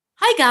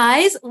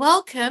guys,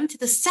 welcome to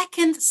the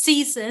second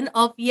season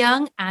of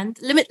Young and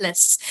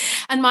Limitless.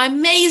 And my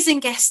amazing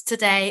guests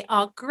today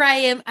are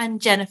Graham and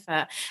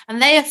Jennifer,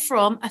 and they are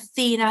from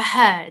Athena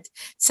Herd.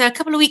 So a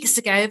couple of weeks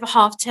ago, over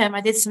half term,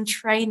 I did some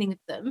training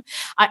with them.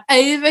 I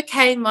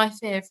overcame my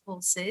fear of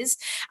horses,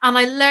 and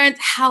I learned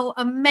how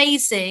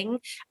amazing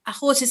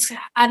horses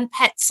and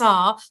pets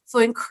are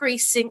for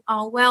increasing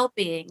our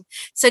well-being.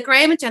 So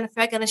Graham and Jennifer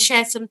are going to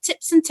share some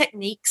tips and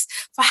techniques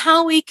for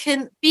how we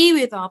can be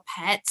with our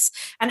pets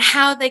and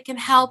how they can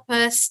help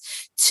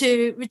us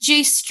to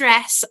reduce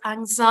stress,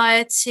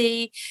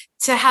 anxiety,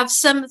 to have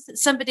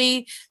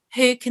somebody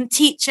who can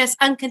teach us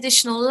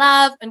unconditional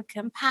love and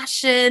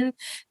compassion.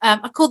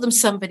 I call them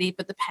somebody,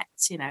 but the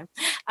pets,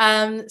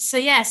 So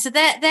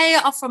they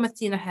are from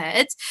Athena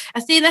Herd.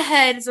 Athena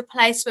Herd is a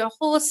place where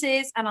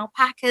horses and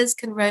alpacas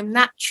can roam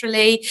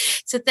naturally.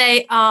 So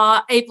they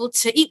are able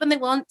to eat when they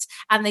want,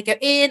 and they go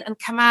in and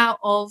come out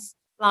of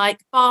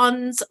like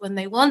barns when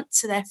they want,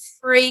 so they're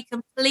free,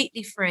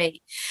 completely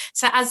free.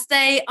 So as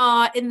they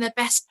are in the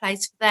best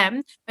place for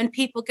them, when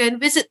people go and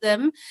visit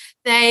them,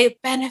 they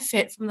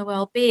benefit from the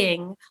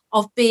well-being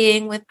of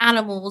being with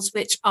animals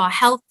which are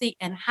healthy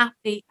and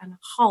happy and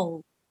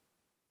whole.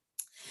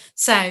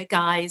 So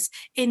guys,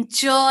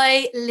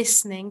 enjoy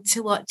listening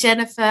to what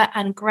Jennifer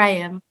and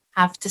Graham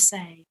have to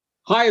say.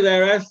 Hi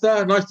there,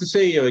 Esther. Nice to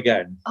see you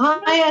again.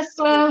 Hi,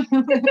 Esther.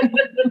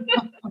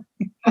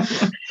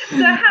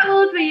 So how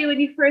old were you when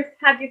you first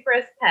had your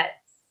first pets?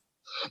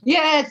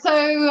 Yeah, so,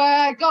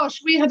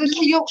 we had a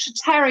little Yorkshire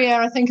Terrier,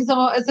 I think, as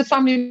a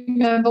family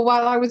member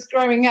while I was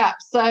growing up.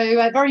 So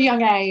at a very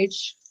young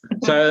age.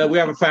 So we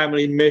have a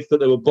family myth that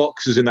there were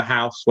boxers in the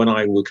house when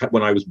I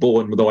was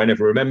born, although I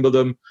never remember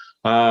them.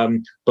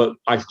 But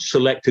I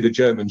selected a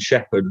German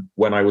Shepherd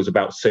when I was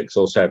about 6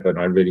 or 7.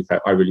 I really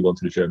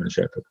wanted a German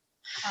Shepherd.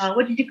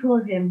 What did you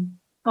call him?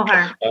 Or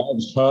her? It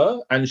was her,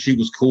 and she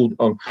was called.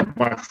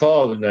 My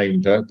father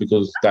named her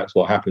because that's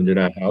what happened in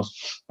our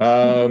house.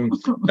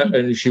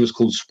 And she was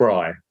called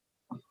Spry.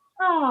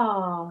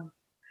 Oh,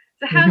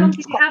 so how long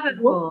did you have her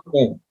for?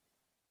 Oh.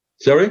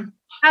 Sorry?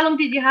 How long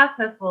did you have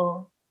her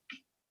for?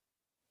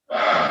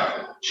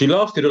 She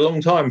lasted a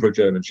long time for a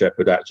German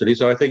Shepherd, actually.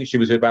 So I think she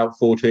was about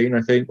 14,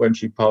 I think, when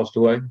she passed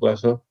away.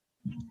 Bless her.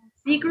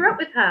 So you grew up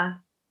with her?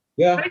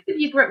 Yeah. Both of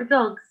you grew up with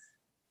dogs?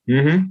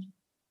 Mm-hmm.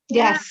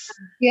 Yes,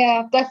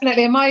 yeah,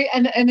 definitely.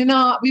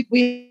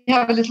 We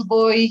have a little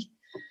boy,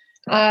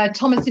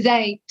 Thomas is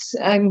 8,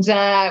 and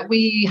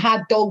we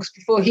had dogs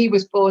before he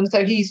was born,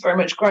 so he's very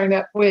much grown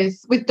up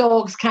with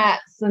dogs,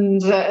 cats,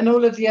 and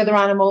all of the other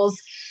animals,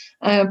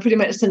 pretty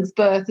much since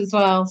birth as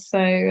well.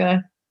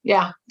 So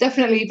yeah,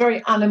 definitely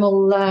very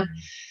animal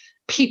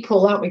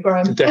people, aren't we,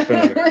 Graham?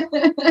 Definitely.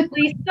 So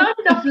you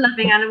started off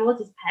loving animals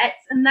as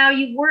pets, and now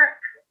you work.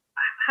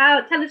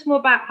 Tell us more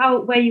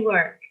about where you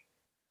work.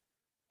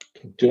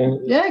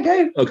 Yeah,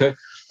 go. Okay.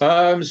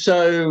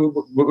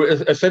 So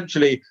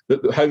essentially, the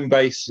home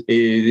base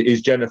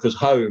is Jennifer's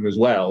home as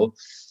well,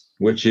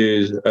 which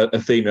is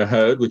Athena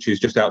Herd, which is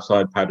just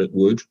outside Paddock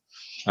Wood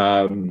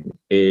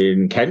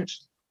in Kent.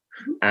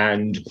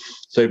 And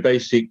so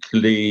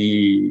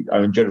basically,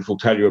 Jennifer will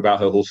tell you about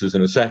her horses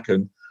in a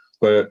second,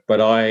 but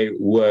I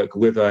work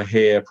with her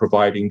here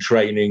providing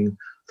training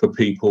for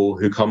people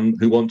who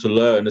want to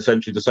learn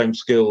essentially the same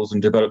skills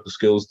and develop the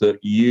skills that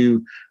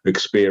you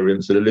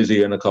experienced at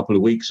Elysian a couple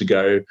of weeks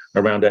ago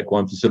around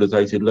equine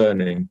facilitated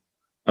learning.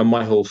 And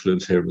my horse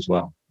lives here as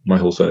well, my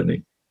horse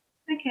Ernie.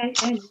 Okay.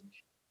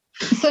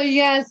 So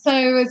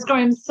as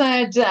Graham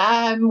said,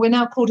 we're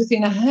now called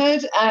Athena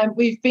Herd.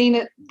 We've been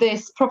at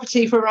this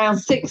property for around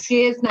 6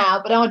 years now,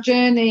 but our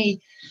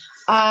journey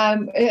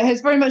it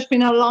has very much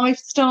been a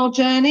lifestyle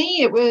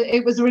journey. It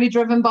was really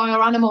driven by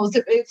our animals.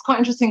 It's quite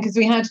interesting because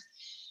we had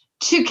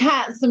 2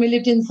 cats and we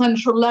lived in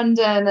central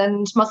London,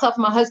 and myself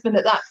and my husband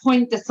at that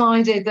point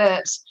decided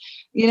that,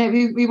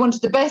 we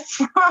wanted the best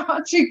for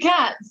our 2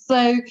 cats.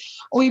 So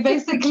we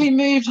basically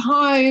moved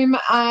home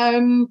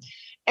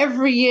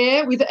every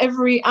year with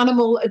every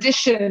animal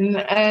addition,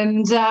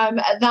 and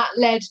that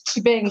led to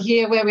being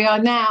here where we are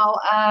now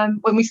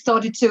when we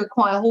started to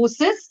acquire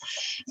horses.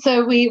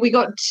 So we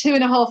got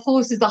 2.5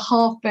 horses, a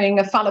half being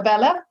a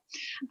Falabella,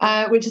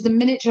 which is a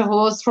miniature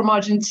horse from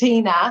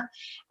Argentina.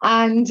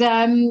 And,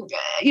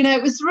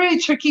 it was really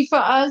tricky for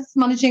us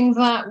managing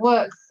that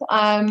work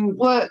and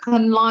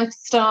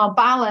lifestyle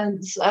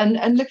balance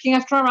and looking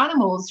after our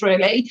animals,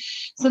 really.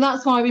 So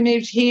that's why we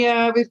moved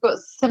here. We've got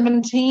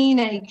 17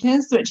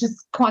 acres, which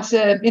is quite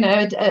a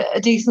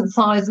decent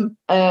size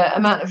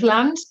amount of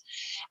land.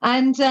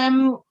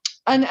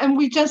 And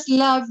we just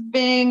love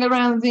being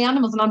around the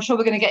animals. And I'm sure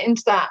we're going to get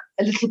into that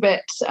a little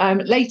bit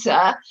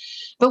later.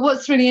 But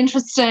what's really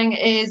interesting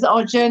is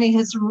our journey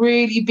has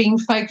really been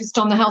focused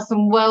on the health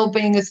and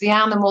well-being of the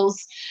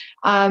animals,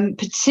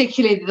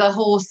 particularly the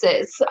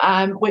horses,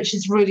 which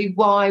is really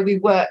why we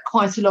work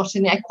quite a lot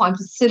in the equine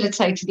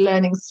facilitated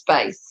learning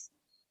space.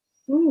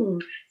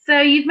 So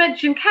you've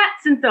mentioned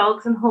cats and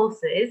dogs and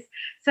horses.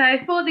 So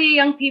for the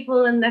young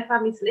people and their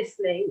families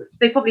listening,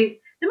 they might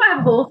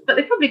have a horse, but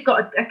they've probably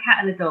got a cat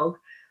and a dog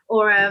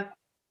or a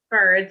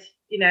bird,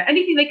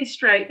 anything they can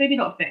stroke, maybe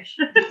not a fish.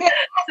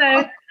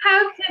 So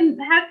how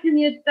can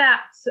you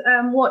adapt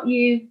what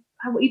you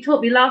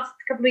taught me last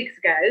couple of weeks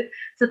ago,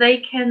 so they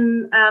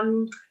can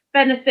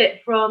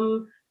benefit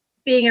from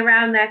being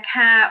around their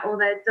cat or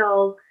their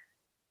dog?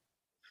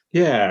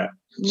 Yeah.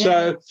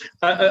 So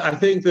I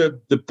think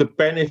the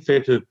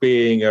benefit of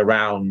being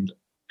around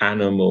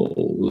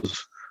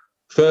animals,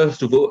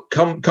 first of all,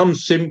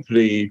 comes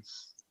simply.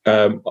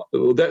 There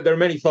are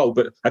many fold,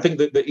 but I think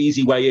that the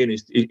easy way in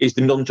is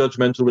the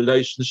non-judgmental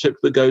relationship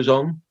that goes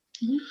on.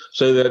 Mm-hmm.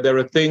 So there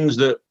are things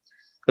that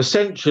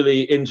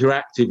essentially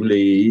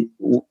interactively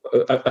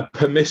are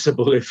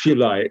permissible, if you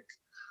like,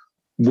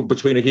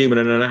 between a human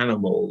and an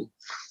animal,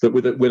 that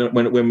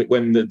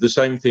when the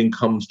same thing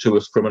comes to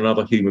us from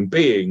another human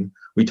being,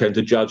 we tend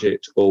to judge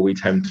it, or we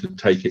tend to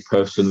take it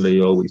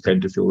personally, or we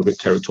tend to feel a bit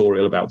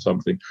territorial about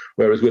something.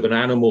 Whereas with an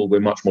animal,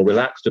 we're much more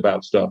relaxed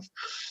about stuff.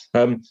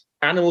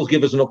 Animals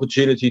give us an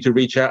opportunity to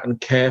reach out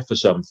and care for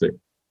something.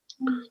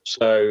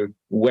 So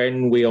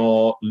when we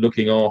are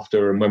looking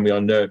after and when we are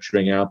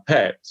nurturing our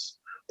pets,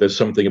 there's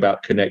something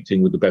about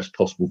connecting with the best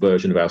possible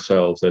version of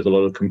ourselves. There's a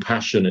lot of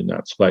compassion in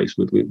that space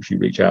with which you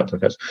reach out to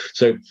pets.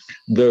 So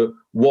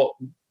what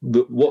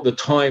the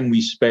time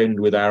we spend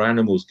with our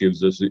animals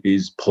gives us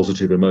is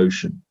positive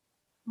emotion.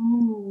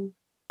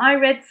 I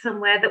read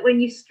somewhere that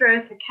when you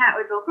stroke a cat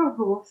or dog or a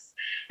horse,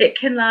 it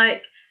can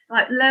like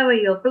lower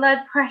your blood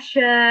pressure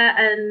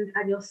and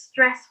your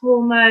stress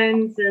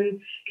hormones. And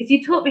because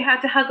you taught me how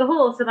to hug a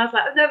horse, and I was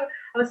like,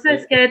 I was so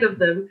scared of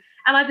them,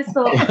 and I just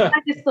thought,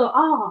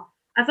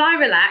 as I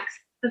relax,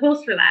 the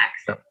horse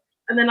relaxed,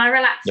 and then I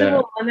relaxed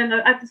more, and then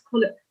I just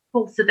call it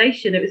horse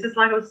sedation. It was just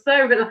like I was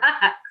so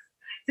relaxed.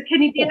 So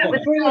can you do that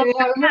with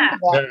cat?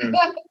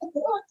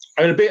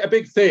 I mean, a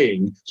big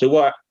thing. So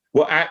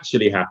what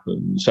actually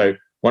happens? So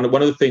one of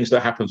the things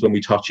that happens when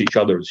we touch each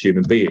other as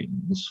human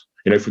beings,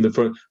 from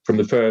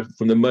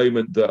the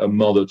moment that a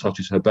mother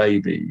touches her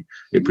baby,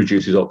 it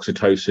produces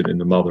oxytocin in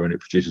the mother and it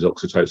produces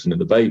oxytocin in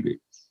the baby.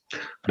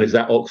 And it's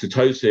that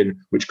oxytocin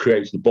which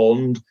creates the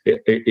bond.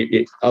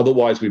 It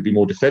otherwise we'd be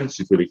more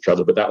defensive with each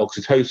other, but that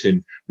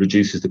oxytocin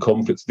reduces the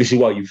conflicts. This is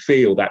why you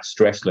feel that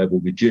stress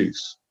level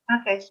reduce.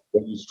 Okay.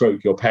 When you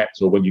stroke your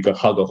pets or when you go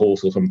hug a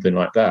horse or something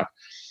like that.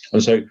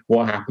 And so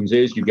what happens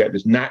is you get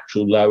this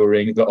natural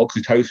lowering. The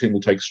oxytocin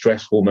will take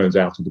stress hormones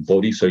out of the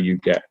body, so you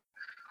get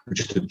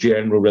just a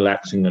general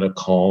relaxing and a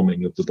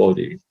calming of the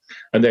body.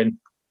 And then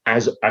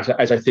as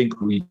I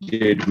think we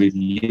did with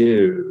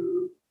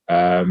you,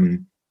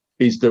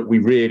 is that we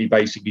really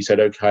basically said,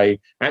 okay,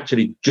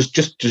 actually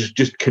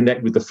just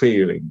connect with the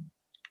feeling.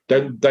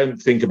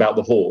 Don't think about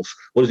the horse.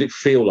 What does it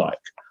feel like?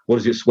 What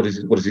does its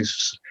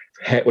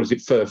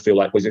fur feel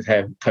like? What does its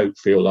hair coat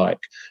feel like?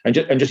 And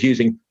just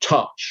using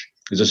touch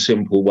is a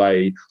simple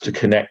way to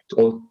connect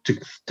or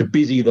to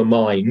busy the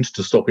mind,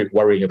 to stop it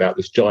worrying about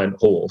this giant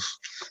horse.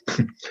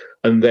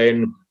 And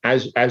then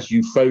as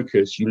you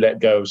focus, you let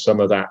go of some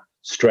of that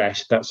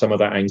stress, some of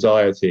that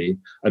anxiety.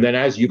 And then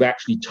as you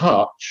actually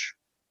touch,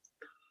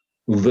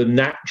 the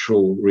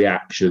natural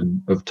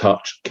reaction of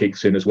touch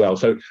kicks in as well.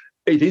 So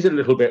it is a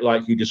little bit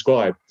like you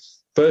described.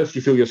 First,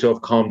 you feel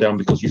yourself calm down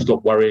because you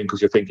stop worrying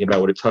because you're thinking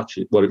about what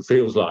it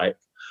feels like.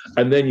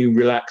 And then you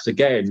relax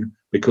again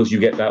because you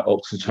get that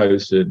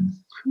oxytocin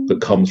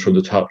that comes from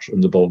the touch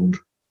and the bond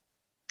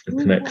and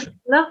connection.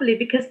 Lovely,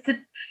 because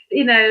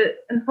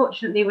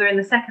unfortunately we're in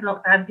the second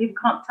lockdown. People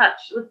can't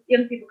touch.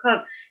 Young people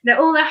can't.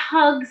 All their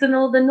hugs and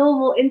all the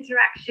normal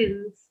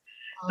interactions.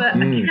 But a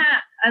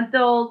cat, a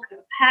dog, a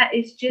pet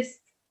is just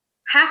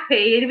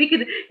happy, and we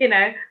can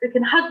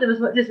hug them as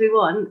much as we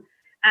want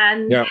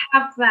and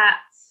have that.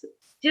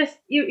 Just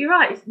you're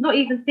right. It's not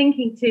even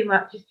thinking too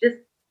much. It's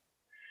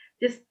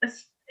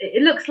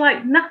it looks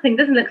like nothing,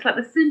 doesn't it? It looks like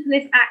the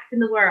simplest act in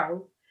the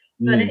world,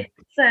 but it's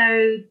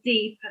so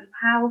deep and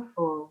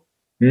powerful.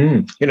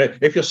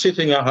 If you're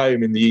sitting at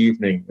home in the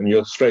evening and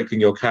you're stroking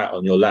your cat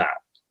on your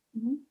lap,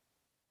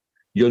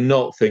 you're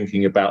not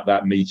thinking about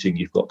that meeting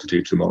you've got to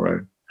do tomorrow.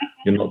 Okay.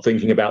 You're not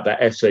thinking about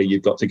that essay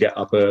you've got to get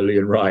up early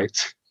and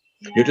write.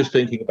 Yeah. You're just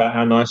thinking about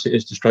how nice it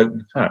is to stroke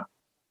the cat.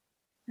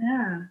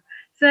 Yeah.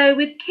 So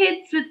with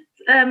kids with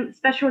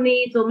special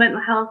needs or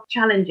mental health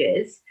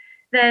challenges,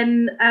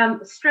 then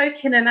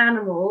stroking an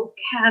animal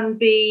can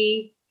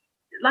be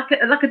like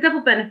a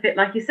double benefit,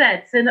 like you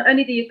said. So not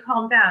only do you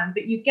calm down,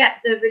 but you get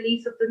the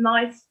release of the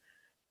nice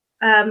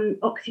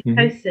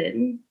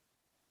oxytocin.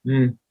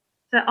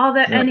 So are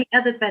there any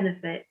other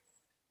benefits?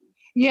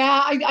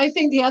 Yeah, I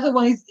think the other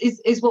one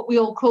is what we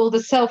all call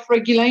the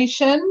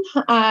self-regulation.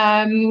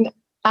 And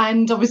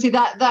obviously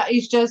that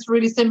is just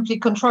really simply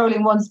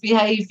controlling one's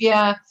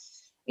behaviour,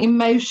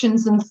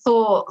 emotions and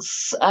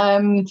thoughts.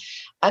 And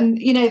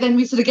then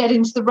we sort of get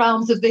into the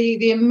realms of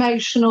the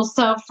emotional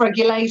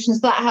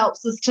self-regulations. That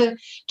helps us to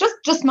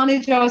just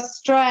manage our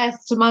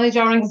stress, to manage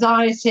our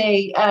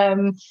anxiety.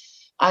 And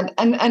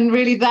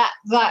really that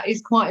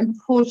is quite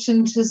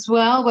important as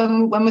well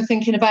when we're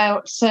thinking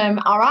about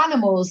our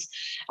animals.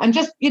 And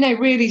just,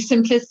 really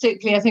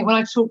simplistically, I think when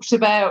I talked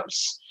about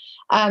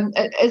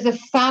as a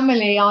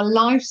family, our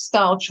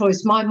lifestyle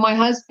choice. My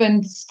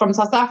husband's from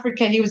South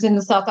Africa. He was in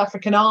the South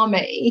African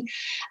Army.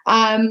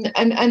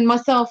 And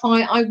myself,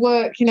 I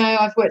work,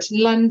 I've worked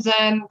in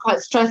London, quite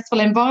stressful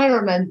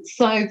environments.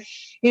 So,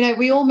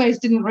 we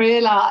almost didn't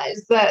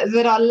realise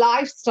that our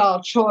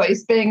lifestyle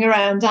choice, being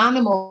around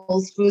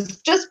animals, was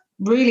just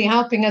really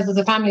helping us as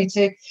a family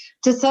to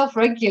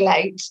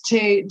self-regulate,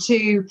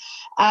 to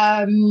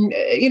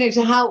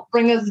help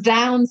bring us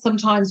down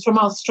sometimes from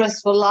our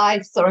stressful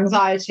lives, our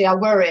anxiety, our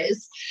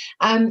worries,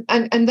 and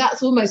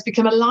that's almost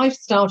become a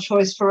lifestyle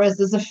choice for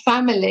us as a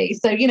family.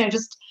 So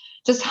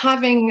just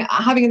having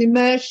an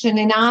immersion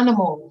in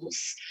animals,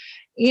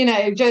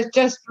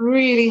 just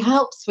really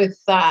helps with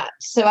that.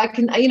 So I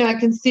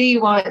can see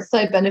why it's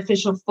so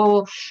beneficial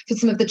for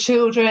some of the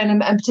children,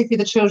 and particularly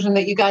the children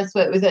that you guys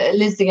work with at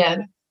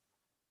Elysian.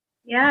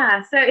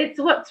 Yeah,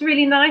 so what's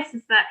really nice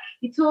is that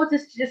you taught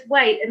us to just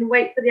wait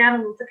for the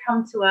animal to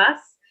come to us.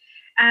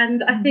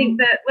 And I think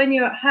that when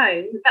you're at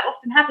home, that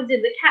often happens.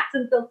 In the cats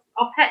and dogs,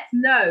 our pets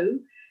know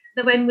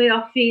that when we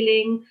are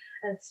feeling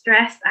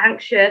stressed,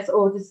 anxious,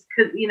 or just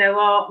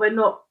we're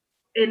not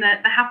in the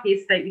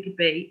happiest state we could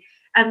be,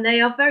 and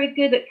they are very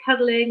good at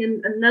cuddling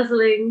and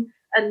nuzzling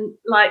and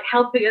like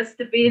helping us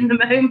to be in the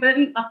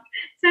moment.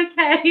 It's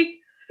okay.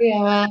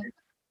 Yeah,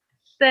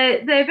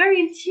 they're very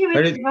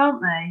intuitive,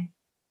 aren't they?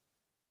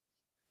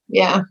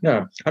 Yeah.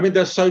 I mean,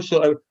 they're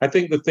social. I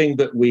think the thing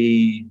that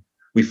we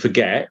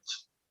forget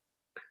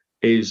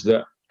is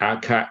that our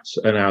cats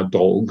and our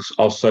dogs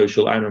are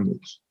social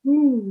animals,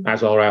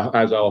 as are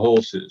our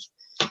horses,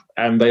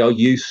 and they are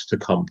used to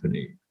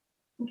company.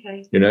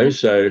 Okay.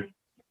 So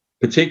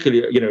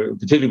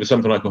particularly with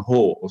something like a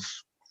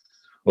horse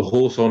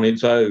on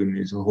its own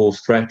is a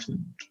horse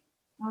threatened.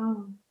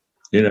 Oh.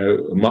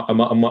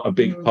 A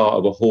big part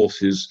of a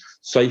horse's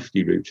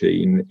safety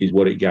routine is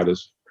what it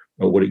gathers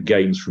or what it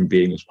gains from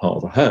being as part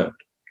of a herd.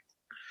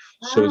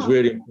 So it's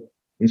really important.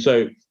 And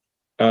so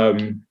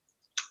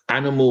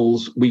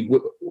animals, we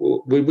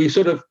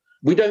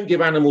don't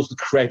give animals the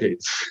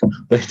credit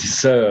they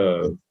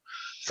deserve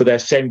for their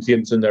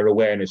sentience and their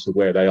awareness of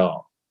where they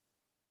are.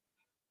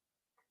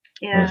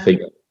 Yeah,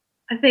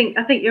 I think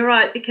you're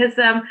right, because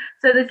so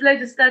there's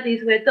loads of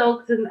studies where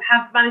dogs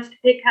have managed to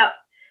pick up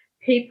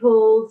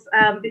people's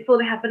before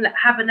they have an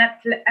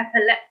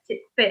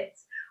epileptic fit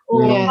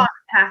or heart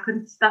attack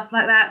and stuff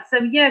like that. So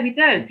we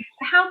don't.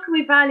 So how can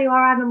we value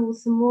our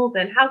animals some more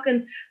then? How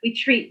can we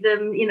treat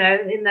them, in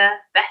the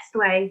best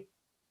way?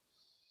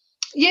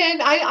 Yeah,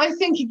 I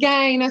think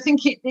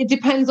it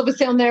depends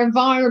obviously on their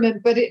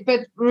environment, but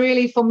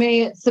really for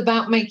me it's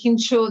about making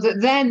sure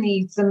that their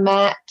needs are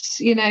met.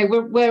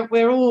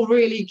 We're all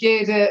really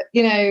good at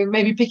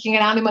maybe picking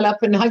an animal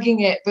up and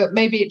hugging it, but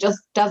maybe it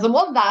just doesn't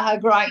want that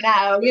hug right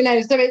now.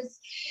 So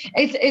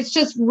it's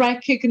just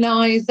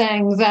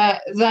recognizing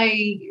that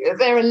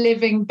they're a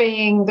living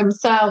being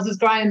themselves, as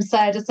Graham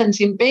said, a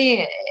sentient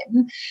being,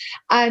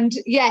 and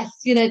yes,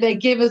 they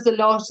give us a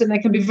lot, and they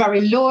can be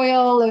very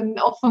loyal and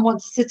often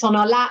want to sit on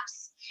our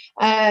laps.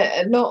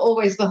 Not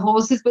always the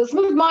horses, but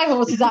some of my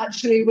horses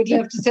actually would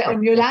love to sit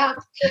on your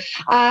lap,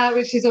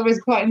 which is always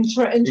quite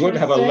interesting. You wouldn't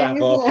have a lap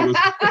afterwards.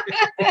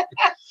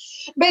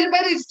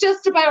 But it's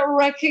just about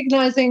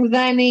recognizing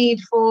their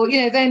need for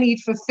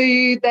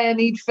food, their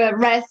need for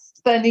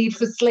rest, their need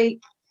for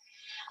sleep,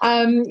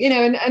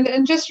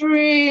 and just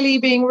really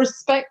being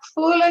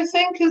respectful, I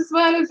think, as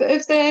well of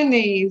their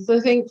needs.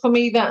 I think for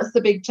me that's the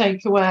big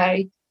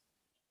takeaway.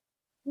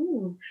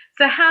 Ooh.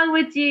 So how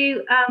would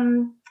you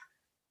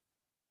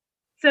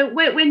so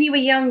when you were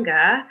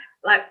younger,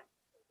 like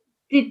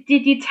did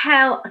you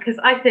tell, because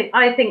I think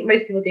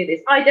most people do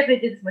this. I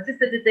definitely did this. My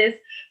sister did this.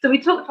 So we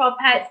talked to our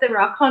pets, they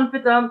were our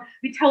confidant,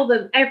 we told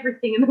them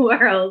everything in the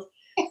world.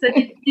 So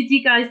did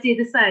you guys do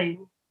the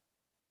same?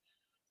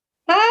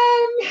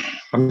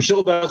 I'm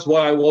sure that's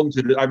why I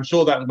wanted it. I'm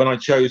sure that when I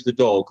chose the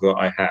dog that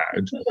I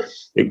had,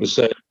 it was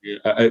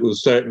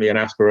certainly an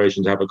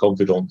aspiration to have a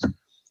confidant.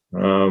 I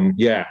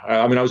mean,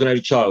 I was an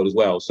only child as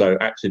well, so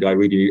actually I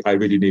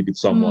really needed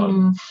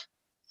someone.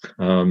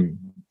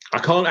 I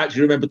can't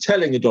actually remember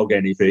telling the dog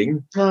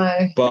anything,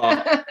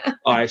 but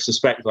I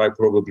suspect I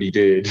probably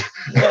did.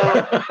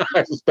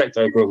 I suspect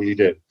I probably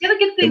did. The other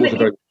good thing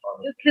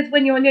because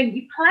when you're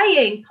young,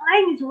 playing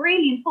is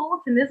really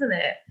important, isn't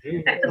it?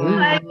 You have to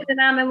play with an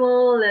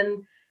animal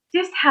and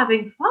just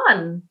having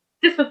fun,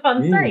 just for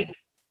fun's sake.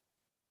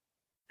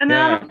 And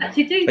I'll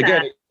actually do that.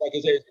 Again, like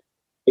I said,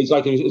 it's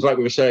like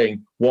we were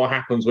saying, what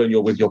happens when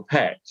you're with your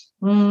pet,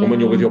 and when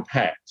you're with your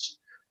pet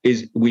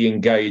is we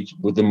engage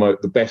with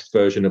the best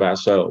version of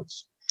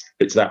ourselves.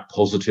 It's that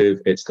positive.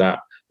 It's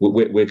that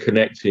we're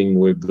connecting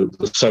with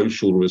the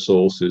social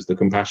resources, the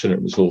compassionate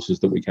resources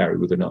that we carry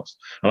within us.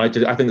 And I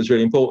think that's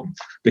really important,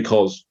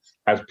 because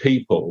as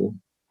people,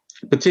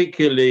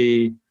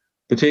 particularly,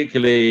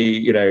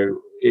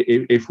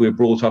 if we're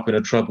brought up in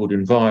a troubled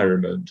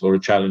environment or a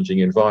challenging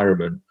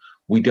environment,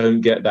 we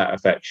don't get that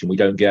affection. We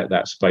don't get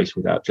that space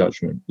without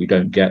judgment. We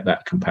don't get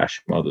that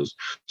compassion from others.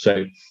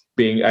 So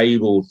being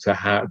able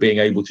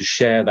to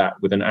share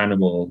that with an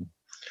animal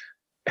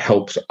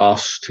helps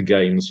us to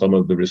gain some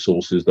of the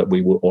resources that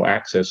we will, or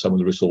access some of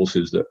the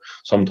resources that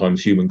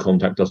sometimes human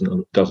contact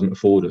doesn't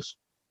afford us.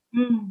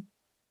 Mm.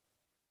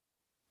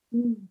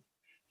 Mm.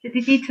 So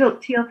did you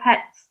talk to your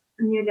pets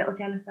and your little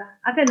Jennifer?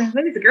 I don't know,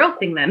 maybe it's a girl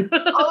thing then.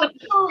 Oh,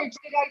 sorry,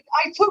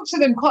 I talk to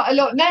them quite a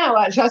lot now,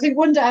 actually. I think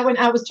one day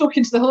I was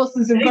talking to the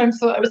horses and Graham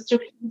thought I was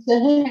talking to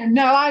him.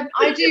 No, I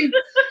do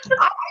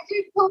I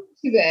do talk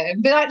to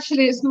them, but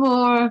actually it's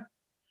more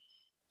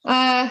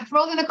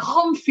rather than a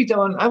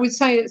confidant, I would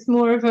say it's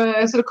more of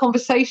a sort of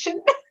conversation.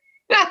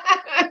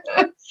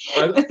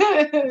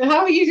 How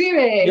are you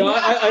doing?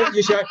 Yeah,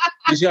 you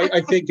see,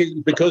 I think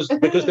because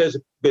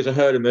there's a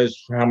herd and there's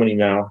how many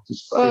now?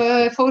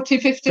 40,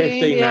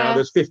 15 now.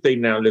 There's 15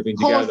 now living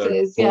together.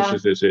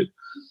 Horses, this is,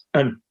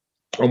 and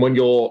when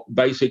you're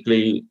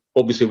basically,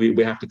 obviously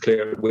we have to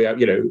clear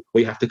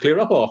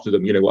up after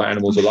them. You know what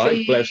animals are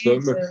like, bless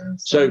them.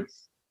 So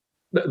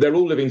they're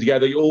all living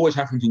together. You're always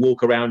having to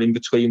walk around in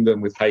between them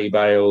with hay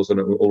bales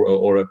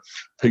or a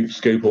poop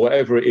scoop or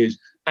whatever it is,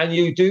 and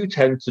you do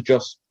tend to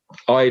just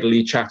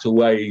idly chat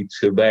away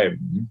to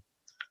them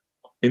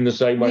in the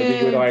same way that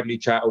you would idly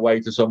chat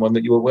away to someone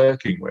that you were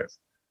working with.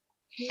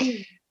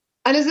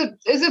 And as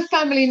a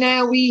family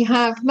now, we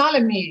have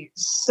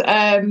Malamutes.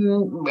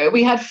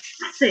 We had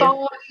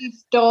 5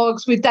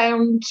 dogs. We're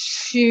down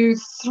to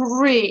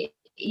 3.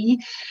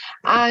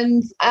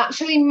 And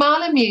actually,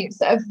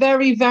 Malamutes are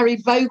very, very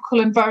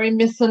vocal and very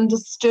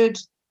misunderstood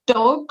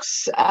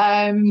dogs.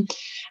 And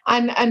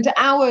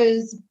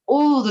ours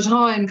all the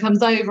time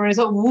comes over and is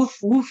like woof,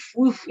 woof,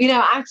 woof,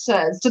 at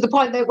us, to the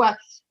point that we're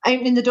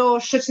opening the door,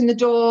 shutting the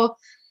door,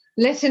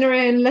 letting her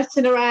in,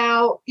 letting her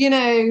out. She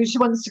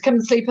wants to come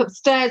and sleep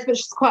upstairs, but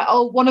she's quite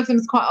old. One of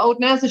them's quite old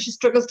now, so she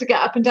struggles to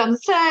get up and down the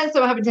stairs,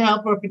 so we're having to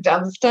help her up and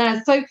down the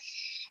stairs. So,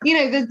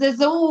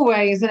 there's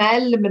always an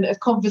element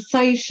of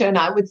conversation,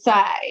 I would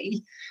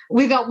say,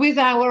 with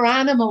our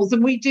animals,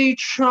 and we do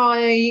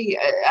try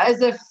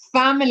as a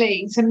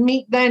family to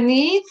meet their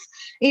needs,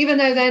 even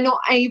though they're not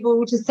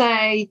able to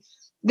say,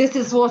 this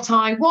is what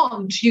I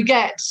want. You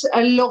get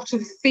a lot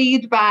of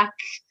feedback,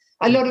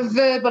 a lot of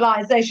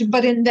verbalization,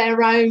 but in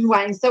their own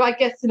way. So I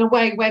guess in a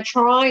way we're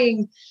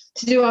trying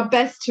to do our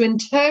best to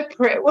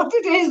interpret what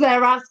it is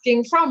they're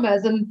asking from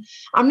us. And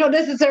I'm not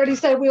necessarily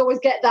saying we always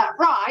get that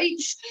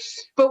right,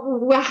 but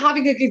we're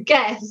having a good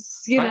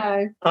guess,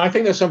 I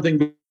think there's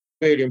something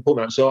really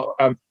important. So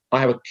I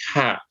have a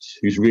cat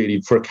who's really,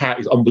 for a cat,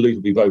 is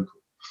unbelievably vocal.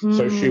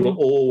 So she will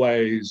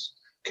always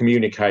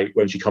communicate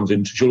when she comes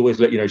in. She'll always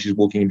let you know she's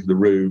walking into the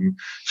room.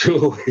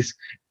 She'll always,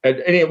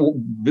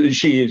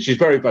 she's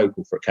very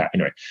vocal for a cat.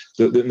 Anyway,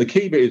 the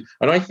key bit is,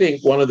 and I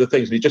think one of the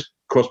things, and it just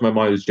crossed my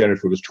mind as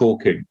Jennifer was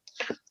talking,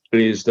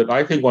 is that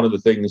I think one of the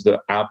things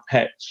that our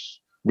pets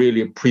really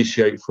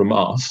appreciate from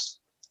us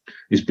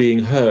is being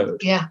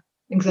heard. Yeah,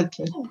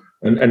 exactly.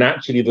 And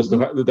actually, there's the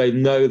fact that they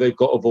know they've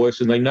got a voice,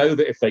 and they know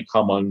that if they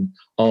come and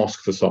ask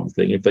for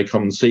something, if they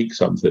come and seek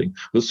something,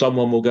 that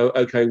someone will go,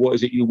 okay, what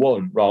is it you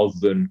want, rather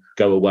than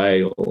go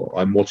away, or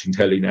I'm watching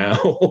telly now,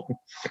 or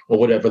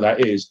whatever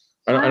that is.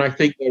 And I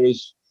think there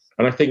is,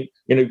 and I think,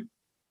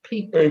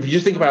 people. If you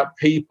just think about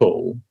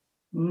people,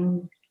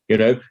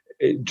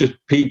 just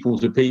people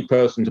to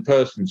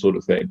person sort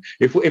of thing.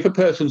 If a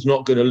person's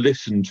not going to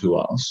listen to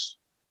us,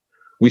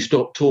 we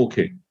stop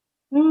talking.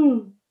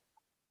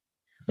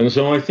 And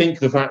so I think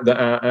the fact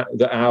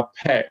that our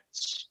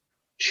pets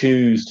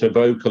choose to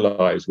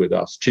vocalize with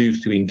us, choose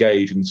to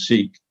engage and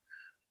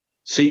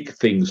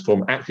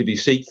actively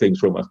seek things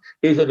from us,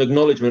 is an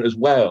acknowledgement as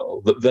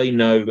well that they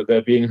know that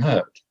they're being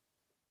heard.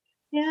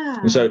 Yeah.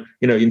 And so,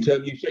 in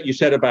terms, you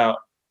said about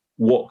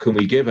what can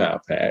we give our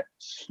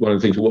pets? One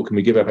of the things, what can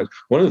we give our pets?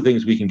 One of the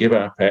things we can give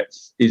our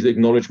pets is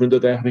acknowledgement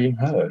that they're being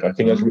heard. I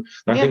think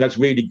that's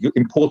really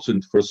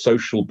important for a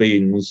social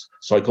being's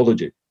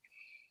psychology.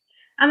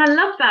 And I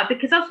love that,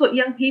 because that's what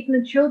young people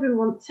and children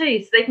want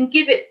too. So they can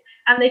give it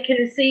and they can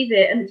receive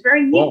it, and it's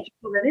very mutual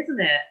then,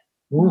 isn't it?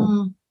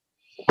 Yeah.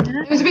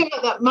 It was a bit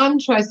like that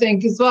mantra, I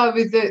think, as well,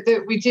 with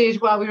that we did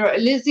while we were at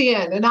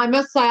Elysian. And I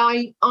must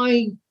say,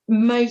 I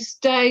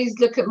most days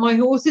look at my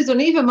horses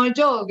and even my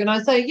dog, and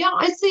I say, yeah,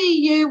 I see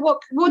you.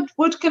 What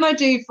can I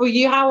do for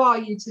you? How are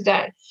you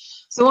today?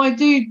 So I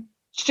do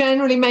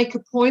generally make a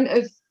point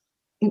of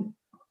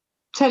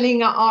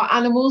telling our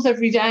animals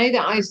every day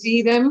that I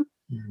see them.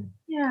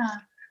 Yeah.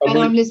 And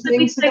I'm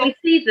listening to them. We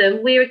see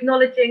them, we're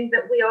acknowledging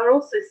that we are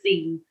also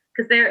seen,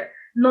 because they're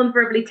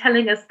non-verbally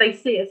telling us they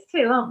see us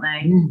too, aren't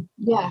they?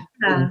 Yeah.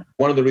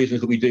 One of the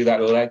reasons that we do that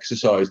little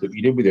exercise that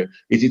we did with it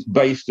is it's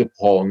based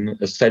upon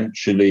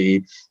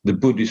essentially the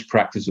Buddhist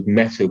practice of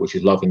metta, which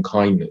is loving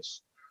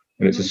kindness.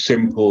 And it's a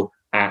simple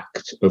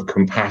act of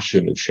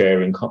compassion, of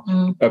sharing,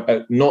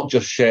 not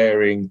just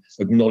sharing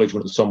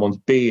acknowledgement of someone's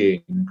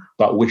being,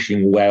 but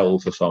wishing well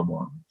for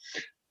someone.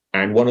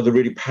 And one of the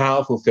really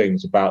powerful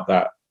things about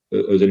that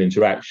as an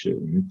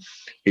interaction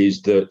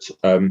is that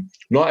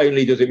not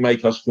only does it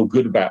make us feel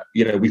good about,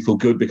 we feel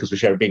good because we're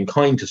sharing being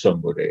kind to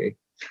somebody,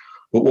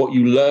 But what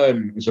you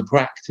learn as a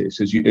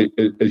practice, as you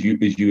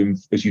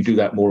do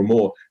that more and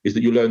more, is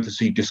that you learn to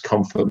see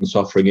discomfort and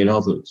suffering in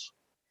others.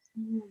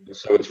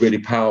 So it's really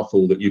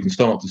powerful that you can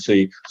start to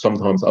see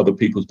sometimes other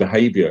people's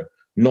behaviour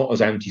not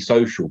as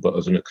antisocial, but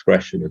as an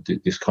expression of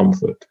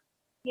discomfort.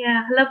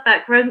 Yeah, I love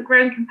that. Growing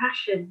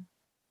compassion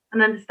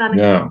and understanding.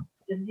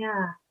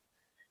 Yeah.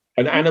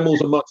 And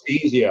animals are much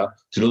easier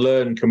to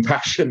learn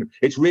compassion.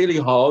 It's really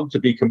hard to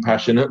be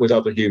compassionate with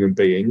other human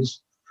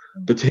beings,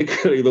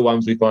 particularly the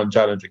ones we find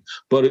challenging.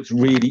 But it's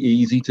really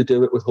easy to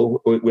do it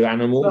with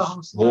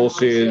animals,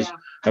 horses,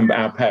 and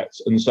our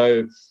pets. And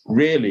so,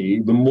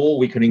 really, the more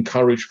we can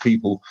encourage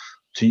people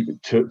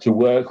to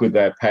work with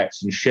their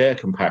pets and share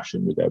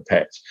compassion with their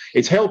pets,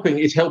 it's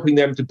helping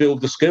them to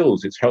build the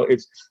skills. It's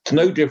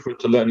no different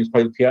to learning to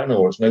play the piano,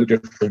 or it's no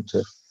different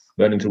to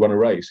learning to run a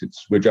race.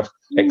 We're just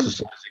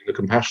exercising the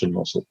compassion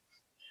muscle.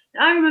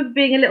 I remember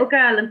being a little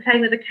girl and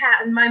playing with a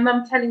cat, and my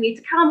mum telling me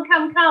to come.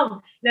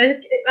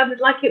 I was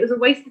like it was a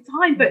waste of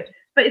time, but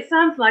it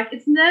sounds like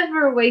it's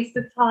never a waste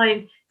of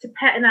time to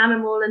pet an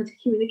animal and to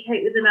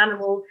communicate with an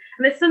animal.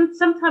 And it's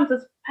sometimes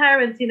as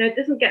parents, it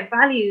doesn't get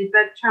valued,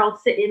 that child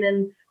sitting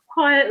and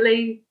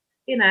quietly,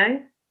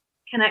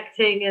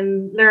 connecting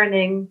and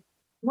learning.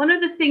 One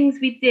of the things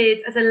we did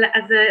as a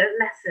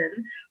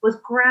lesson was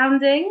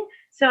grounding.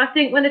 So I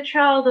think when a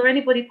child or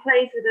anybody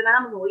plays with an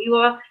animal, you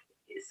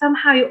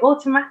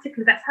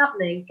automatically, that's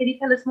happening. Can you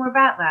tell us more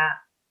about that?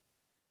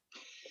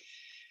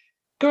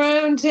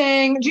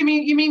 Grounding. Do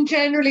you mean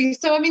generally?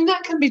 So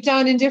that can be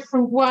done in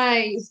different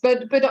ways,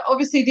 but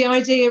obviously the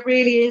idea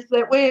really is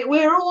that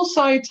we're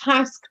also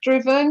task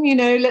driven.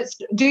 Let's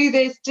do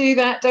this, do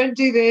that, don't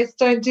do this,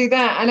 don't do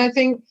that. And I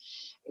think,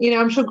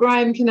 I'm sure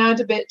Graham can add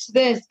a bit to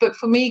this, but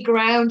for me,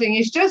 grounding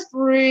is just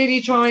really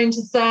trying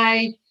to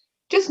say,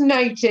 just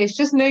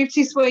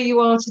notice where you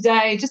are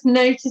today. Just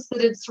notice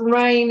that it's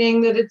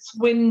raining, that it's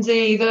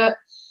windy, that,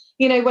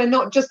 we're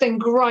not just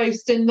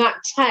engrossed in that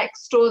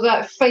text or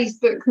that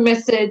Facebook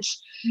message.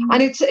 And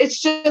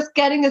it's just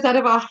getting us out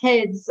of our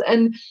heads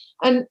and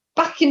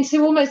back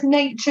into almost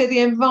nature, the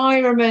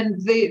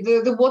environment,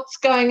 the what's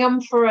going on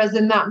for us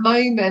in that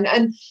moment,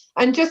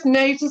 and just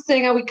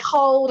noticing, are we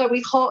cold, are we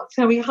hot,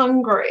 are we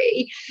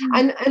hungry?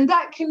 And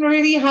that can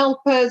really help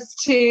us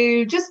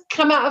to just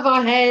come out of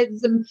our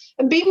heads and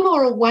be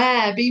more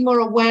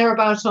aware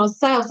about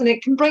ourselves. And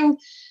it can bring,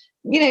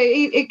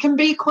 it can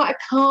be quite a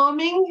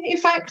calming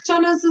effect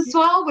on us as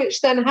well,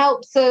 which then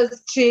helps us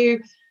to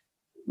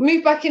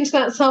move back into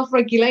that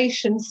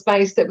self-regulation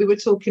space that we were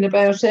talking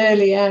about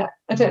earlier.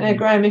 I don't know,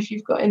 Graham, if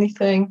you've got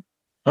anything.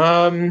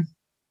 So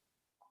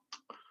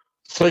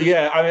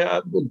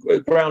yeah,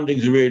 grounding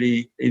is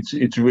really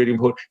it's really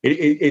important.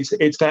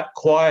 It's that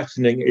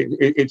quietening.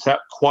 It's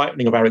that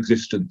quietening of our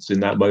existence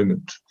in that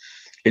moment.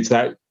 It's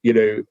that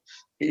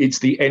it's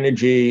the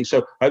energy.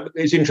 So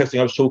it's interesting.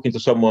 I was talking to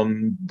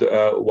someone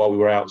while we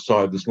were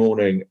outside this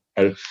morning.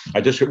 One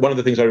of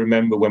the things I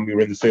remember when we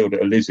were in the field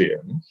at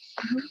Elysium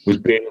was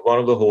being one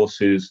of the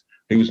horses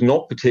who was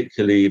not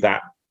particularly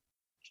that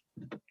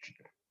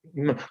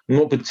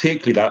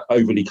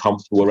overly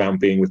comfortable around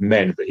being with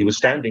men, but he was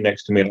standing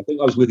next to me, and I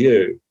think I was with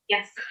you.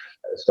 Yes.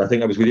 I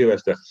think I was with you,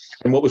 Esther.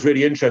 And what was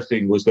really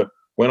interesting was that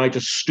when I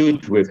just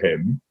stood with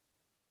him,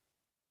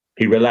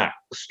 he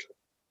relaxed.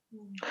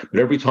 But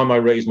every time I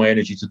raised my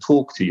energy to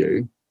talk to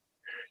you,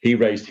 he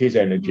raised his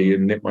energy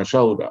and nipped my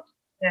shoulder.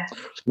 Yeah. So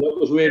that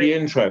was really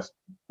interesting.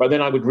 But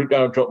then I would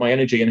go and drop my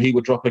energy and he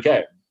would drop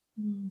again.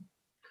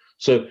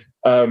 So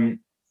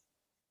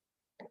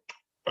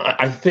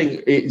I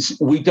think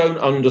we don't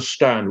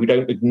understand, we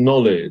don't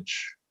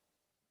acknowledge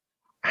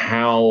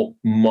how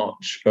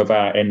much of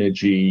our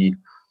energy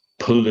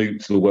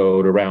pollutes the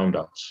world around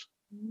us.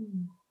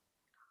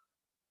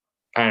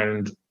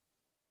 And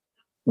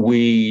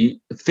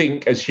we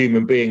think as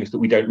human beings that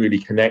we don't really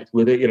connect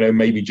with it.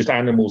 Maybe just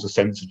animals are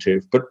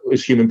sensitive, but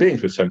as human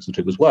beings we're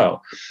sensitive as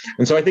well.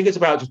 And so I think it's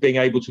about just being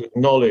able to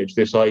acknowledge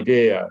this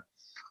idea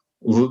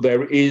that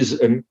there is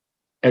an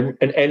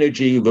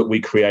energy that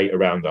we create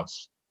around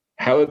us,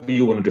 however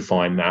you want to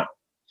define that.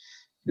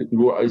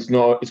 It's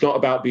not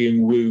about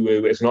being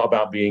woo-woo. It's not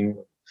about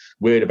being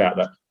weird about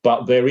that.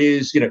 But there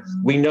is,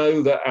 we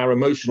know that our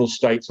emotional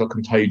states are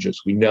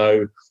contagious. We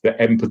know that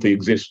empathy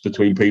exists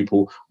between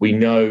people. We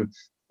know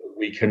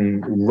we can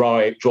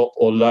drop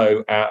or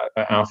low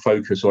our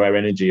focus or our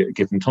energy at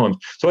given times.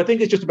 So I think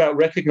it's just about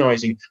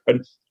recognizing,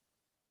 and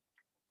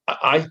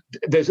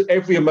there's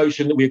every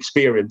emotion that we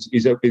experience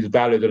is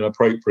valid and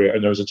appropriate,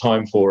 and there's a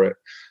time for it.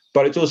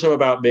 But it's also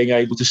about being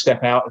able to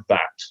step out of that.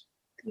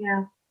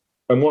 Yeah.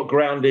 And what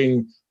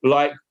grounding,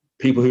 like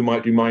people who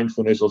might do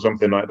mindfulness or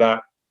something like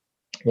that,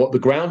 what the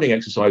grounding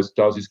exercise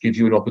does is give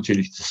you an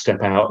opportunity to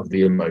step out of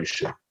the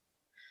emotion.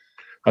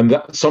 And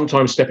that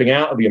sometimes stepping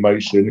out of the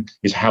emotion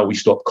is how we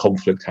stop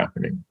conflict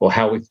happening or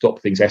how we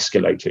stop things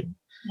escalating.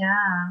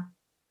 Yeah.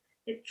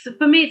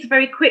 For me, it's a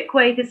very quick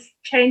way to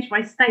change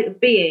my state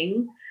of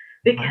being,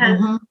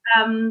 because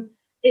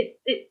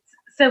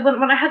so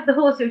when I had the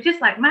horse, it was just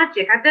like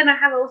magic. I don't know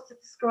how else to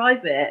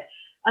describe it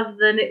other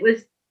than it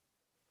was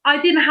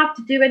I didn't have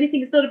to do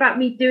anything. It's not about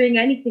me doing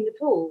anything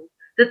at all.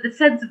 That the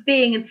sense of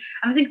being, and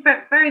I think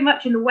very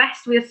much in the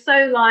West, we are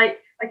so like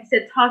you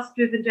said, task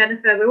driven,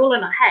 Jennifer. We're all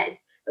in our head,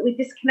 but we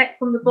disconnect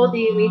from the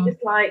body, and we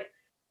just like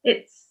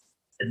it's.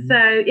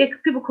 So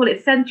people call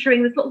it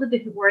centering. There's lots of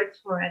different words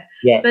for it.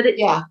 Yeah. But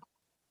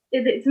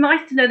it's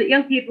nice to know that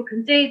young people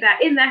can do that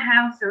in their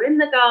house or in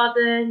the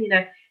garden. You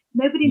know,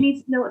 nobody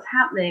needs to know what's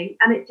happening,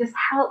 and it just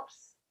helps,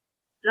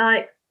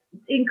 like,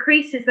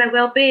 increases their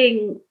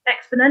well-being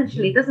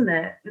exponentially, doesn't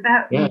it?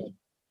 Without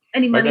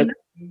any money.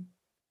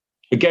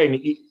 Again,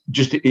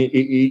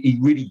 it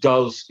really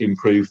does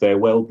improve their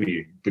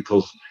well-being,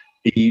 because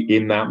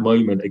in that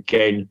moment,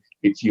 again,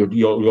 it's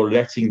you're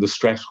letting the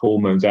stress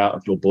hormones out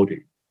of your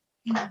body.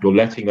 You're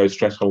letting those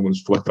stress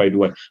hormones fade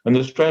away, and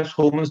the stress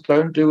hormones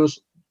don't do us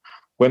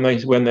when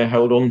they're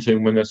held on to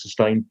and when they're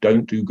sustained,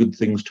 don't do good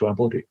things to our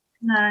body.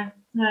 No.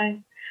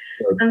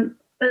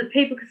 But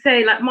people could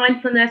say like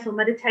mindfulness or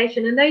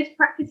meditation, and those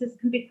practices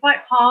can be quite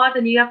hard,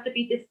 and you have to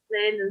be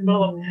disciplined and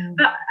blah.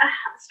 But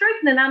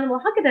stroking an animal,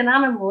 hugging an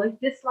animal is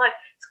just like,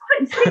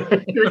 it's quite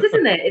instinctive,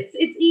 isn't it? It's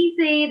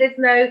easy. There's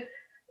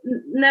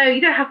no, you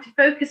don't have to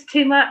focus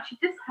too much. You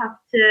just have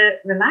to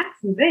relax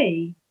and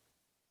be.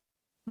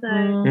 So.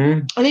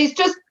 And it's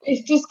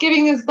just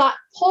giving us that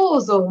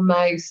pause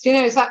almost. You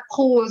know, it's that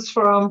pause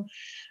from,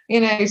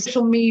 you know,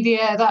 social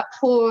media, that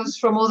pause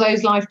from all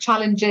those life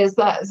challenges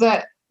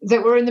that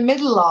we're in the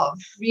middle of,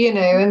 you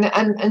know,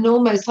 and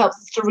almost helps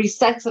us to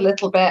reset a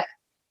little bit.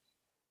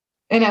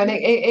 You know, and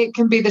it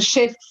can be the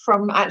shift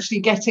from actually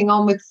getting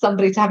on with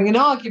somebody to having an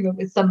argument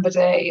with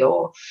somebody,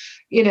 or,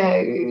 you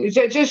know,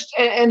 just,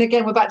 and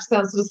again, we're back to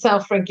that sort of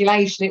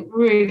self-regulation. It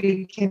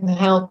really can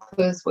help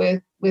us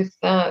with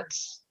that.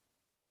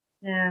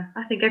 Yeah,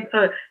 I think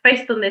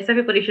based on this,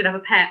 everybody should have a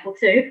pet or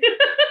two.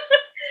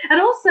 And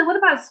also, what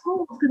about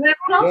schools? Because they're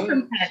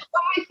classroom pets.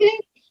 I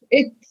think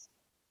it's...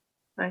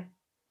 Sorry.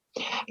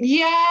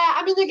 Yeah,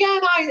 I mean,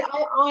 again,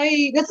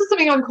 I this is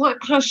something I'm quite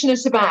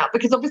passionate about,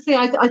 because obviously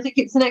I think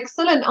it's an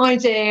excellent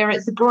idea.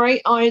 It's a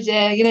great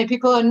idea. You know,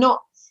 people are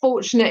not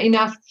fortunate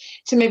enough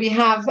to maybe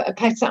have a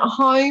pet at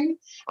home,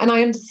 and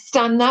I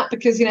understand that,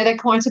 because, you know, they're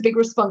quite a big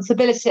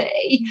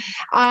responsibility.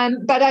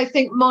 But I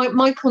think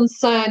my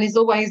concern is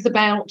always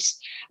about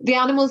the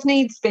animal's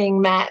needs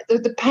being met,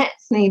 the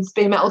pet's needs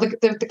being met, or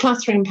the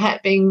classroom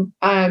pet being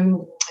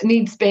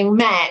needs being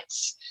met.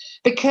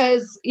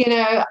 Because, you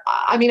know,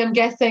 I mean, I'm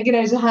guessing, you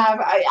know, to have,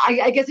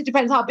 I guess it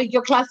depends how big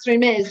your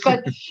classroom is,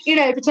 but, you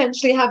know,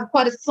 potentially have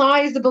quite a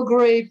sizable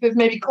group of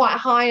maybe quite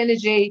high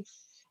energy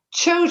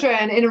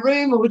children in a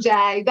room all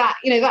day, that,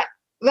 you know,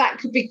 that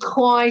could be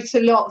quite a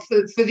lot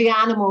for the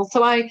animal.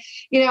 So I'm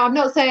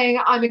not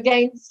saying I'm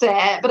against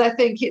it, but I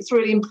think it's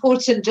really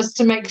important just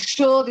to make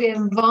sure the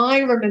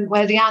environment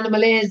where the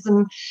animal is,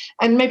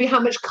 and maybe how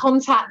much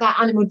contact that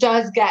animal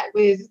does get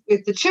with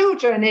the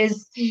children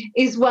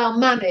is well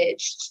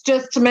managed,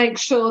 just to make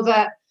sure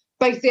that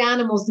both the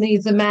animals'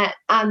 needs are met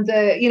and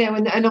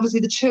and obviously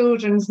the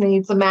children's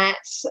needs are met.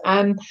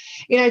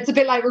 You know, it's a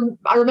bit like,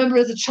 I remember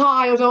as a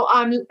child,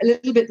 I'm a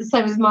little bit the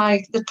same as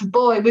my little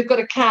boy. We've got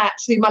a cat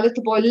who my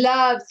little boy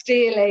loves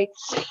dearly,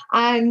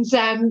 and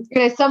you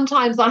know,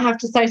 sometimes I have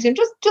to say to him,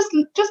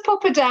 just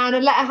pop her down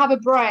and let her have a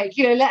break.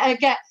 You know, let her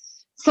get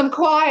some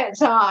quiet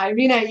time.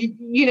 You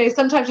know,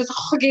 sometimes just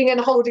hugging and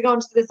holding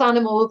on to this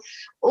animal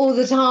all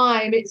the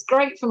time, it's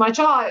great for my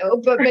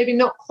child, but maybe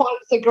not quite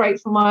so great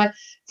for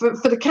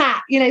the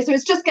cat. You know, so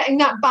it's just getting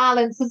that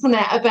balance, isn't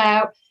it?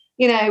 About,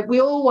 you know, we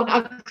all want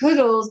our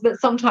cuddles, but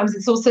sometimes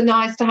it's also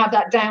nice to have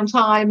that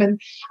downtime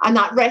and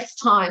that rest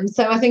time.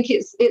 So I think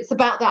it's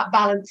about that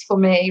balance for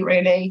me,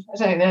 really. I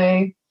don't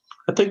know.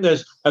 I think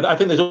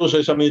there's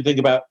also something to think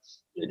about.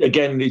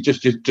 Again, it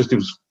just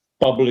was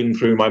bubbling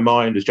through my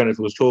mind as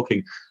Jennifer was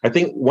talking. I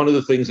think one of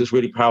the things that's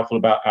really powerful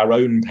about our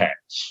own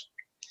pets,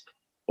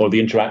 or the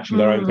interaction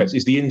with our own pets,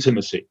 is the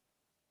intimacy.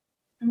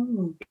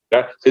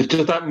 It's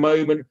just that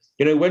moment,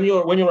 you know, when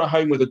you're at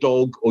home with a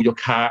dog or your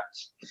cat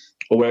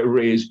or wherever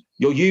it is,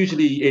 you're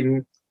usually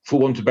in, for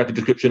want of a better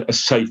description, a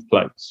safe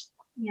place.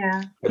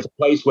 Yeah. It's a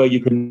place where you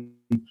can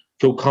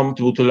feel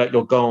comfortable to let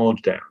your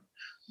guard down.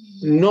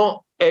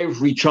 Not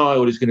every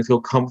child is going to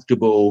feel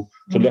comfortable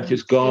to let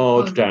its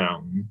guard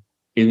down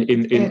in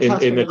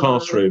the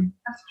classroom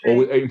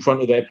or in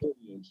front of their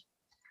peers.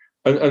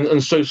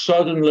 And so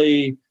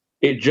suddenly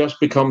it just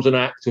becomes an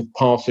act of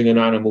passing an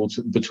animal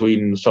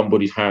between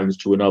somebody's hands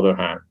to another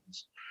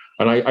hands.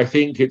 And I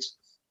think it's,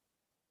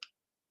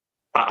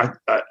 I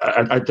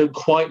don't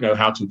quite know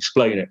how to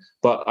explain it,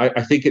 but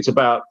I think it's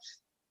about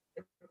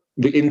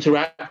the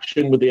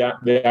interaction with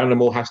the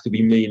animal has to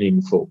be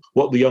meaningful.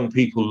 What the young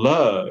people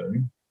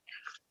learn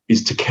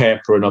is to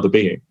care for another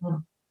being.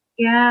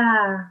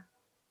 Yeah.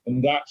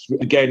 And that,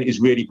 again, is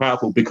really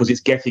powerful, because it's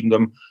stepping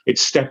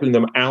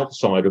them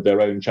outside of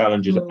their own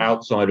challenges,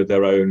 outside of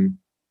their own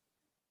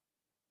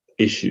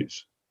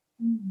issues.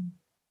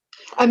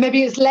 And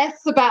maybe it's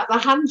less about the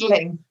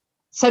handling.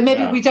 So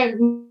maybe we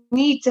don't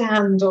need to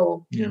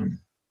handle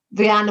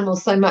the animal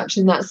so much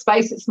in that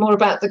space. It's more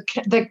about the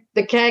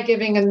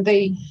caregiving and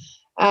the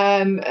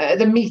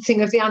the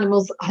meeting of the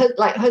animals,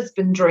 like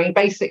husbandry,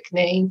 basic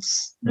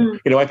needs. You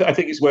know, I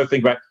think it's worth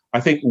thinking about. I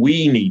think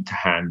we need to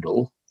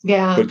handle,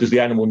 but does the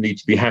animal need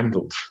to be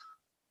handled?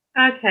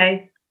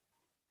 Okay.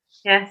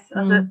 Yes.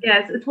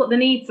 Yes. It's what the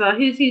needs are.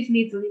 Whose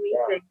needs are we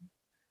meeting?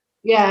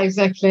 Yeah,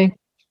 exactly.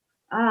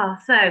 So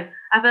I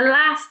have a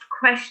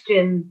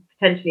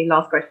potentially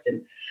last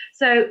question.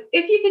 So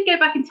if you could go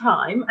back in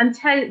time and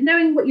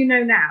knowing what you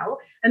know now,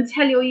 and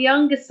tell your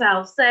younger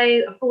self,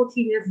 say a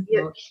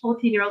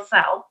 14-year-old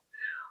self,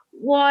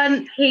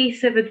 one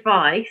piece of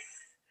advice,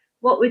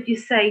 what would you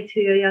say to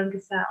your younger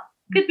self?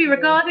 Could be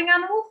regarding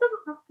animals,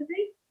 doesn't have to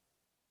be.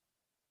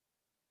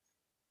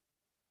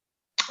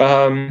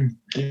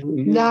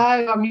 No,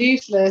 I'm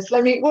useless.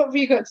 What have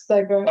you got to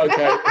say, Graham?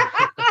 Okay.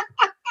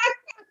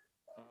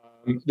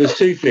 There's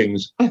two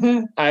things.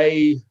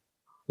 A,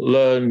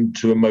 learn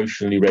to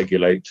emotionally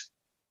regulate.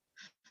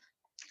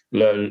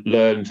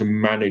 Learn to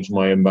manage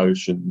my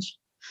emotions.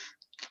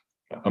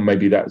 And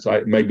maybe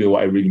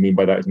what I really mean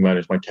by that is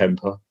manage my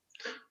temper.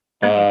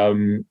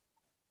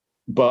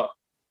 But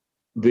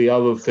the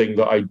other thing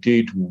that I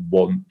did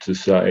want to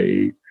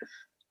say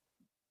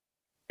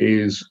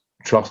is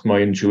trust my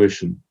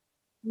intuition.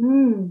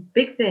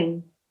 Big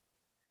thing.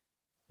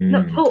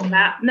 Not taught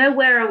that.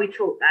 Nowhere are we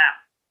taught that.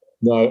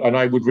 No, and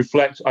I would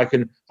reflect. I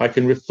can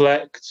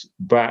reflect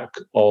back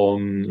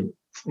on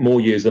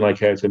more years than I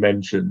care to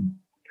mention,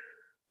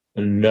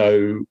 and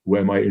know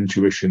where my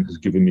intuition has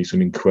given me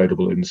some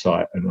incredible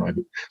insight. And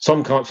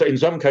in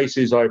some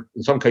cases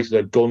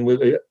I've gone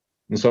with it.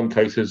 In some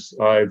cases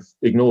I've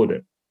ignored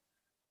it.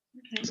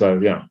 Okay. So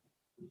yeah.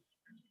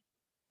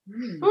 Yeah,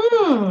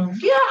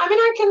 I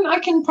mean, I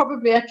can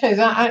probably echo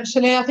that.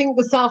 Actually, I think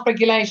the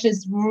self-regulation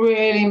is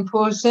really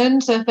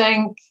important. I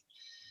think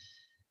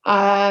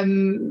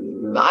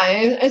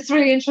it's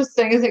really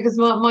interesting, isn't it? Because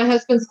my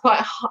husband's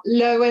quite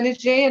low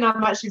energy, and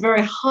I'm actually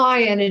very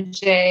high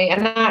energy.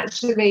 And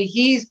actually,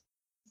 he's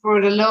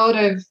brought a lot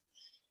of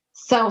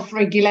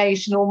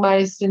self-regulation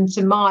almost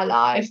into my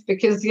life,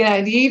 because, you know,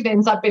 in the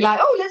evenings I'd be like,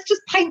 oh, let's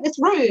just paint this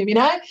room, you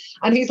know,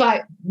 and he's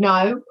like,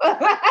 no.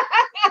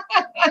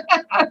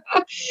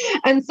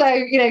 And so,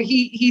 you know,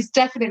 he's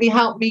definitely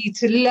helped me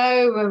to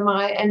lower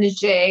my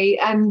energy.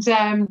 And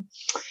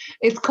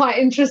it's quite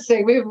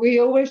interesting. We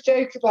always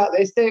joke about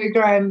this, don't we,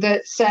 Graham,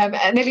 that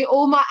nearly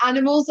all my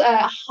animals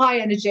are high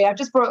energy. I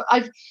just brought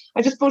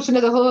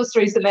another horse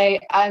recently,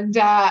 and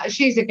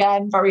she's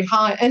again very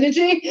high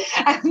energy.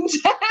 And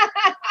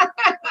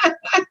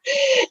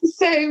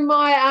so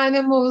my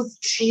animals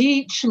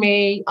teach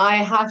me I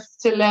have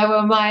to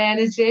lower my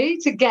energy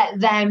to get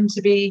them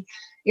to be,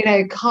 you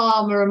know,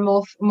 calmer and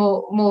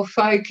more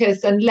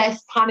focused and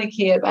less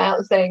panicky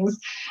about things.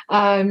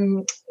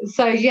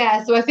 So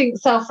I think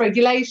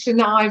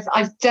self-regulation,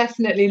 I've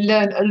definitely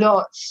learned a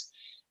lot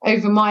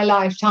over my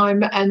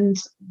lifetime, and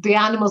the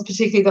animals,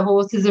 particularly the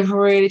horses, have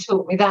really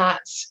taught me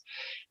that.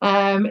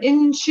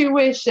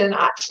 Intuition,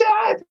 actually,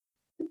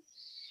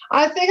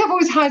 I think I've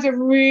always had a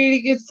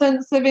really good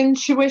sense of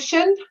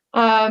intuition.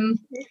 I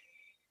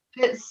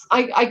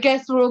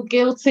guess we're all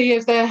guilty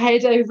of the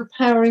head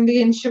overpowering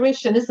the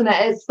intuition, isn't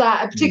it? It's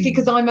that, particularly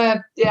because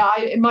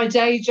in my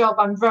day job,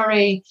 I'm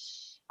very,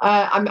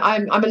 I'm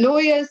a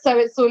lawyer, so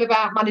it's all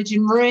about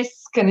managing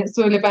risk, and it's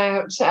all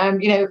about,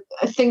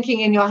 thinking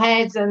in your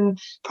head and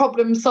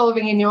problem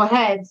solving in your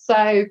head.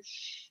 So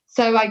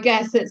I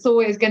guess it's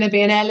always going to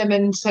be an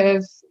element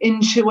of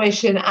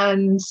intuition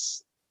and,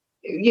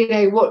 you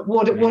know,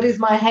 what is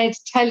my head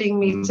telling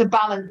me to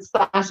balance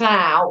that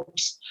out.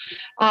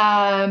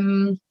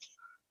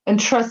 And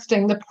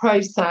trusting the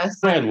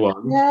process. I had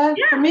one. Yeah,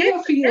 for me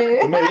or for you?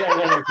 For me,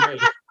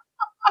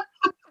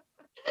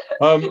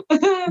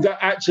 that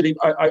actually,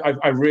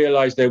 I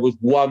realised there was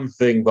one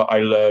thing that I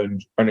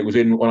learned, and it was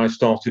when I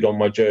started on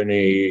my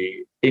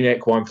journey in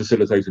equine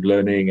facilitated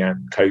learning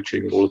and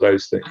coaching and all of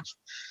those things.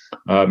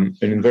 And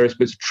in various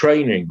bits of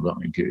training that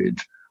I did,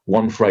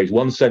 one phrase,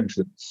 one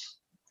sentence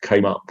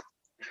came up,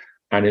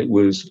 and it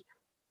was,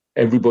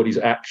 everybody's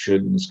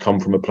actions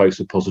come from a place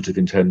of positive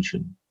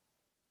intention.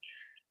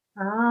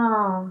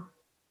 Oh,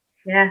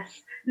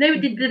 yes.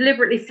 Nobody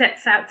deliberately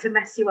sets out to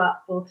mess you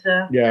up or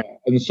to... Yeah,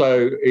 and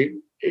so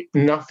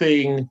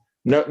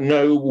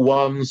no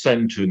one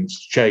sentence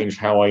changed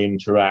how I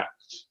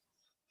interact.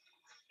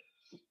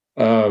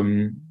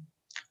 No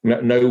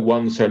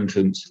one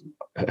sentence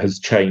has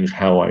changed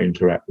how I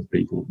interact with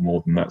people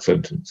more than that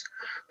sentence,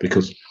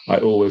 because I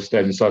always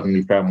then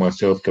suddenly found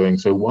myself going,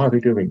 so why are they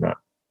doing that?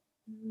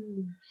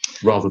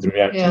 Rather than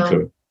reacting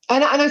to it.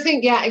 And I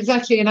think, yeah,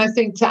 exactly. And I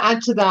think to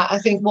add to that, I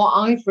think what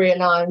I've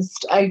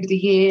realised over the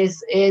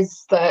years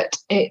is that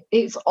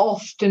it's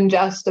often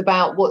just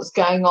about what's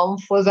going on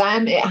for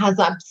them. It has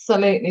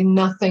absolutely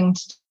nothing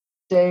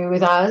to do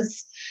with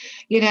us.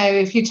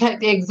 If you take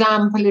the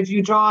example of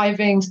you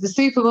driving to the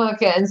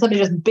supermarket and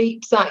somebody just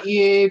beeps at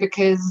you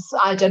because,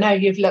 I don't know,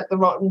 you've looked the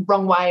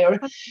wrong way, or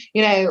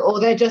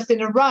they're just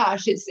in a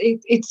rush.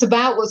 It's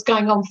about what's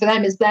going on for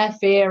them. It's their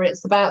fear.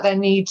 It's about their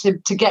need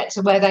to get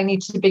to where they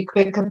need to be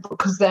quicker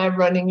because they're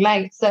running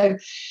late. So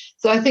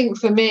I think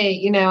for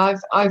me,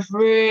 I've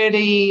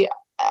really,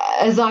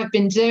 as I've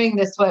been doing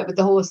this work with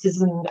the horses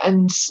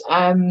and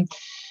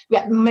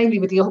mainly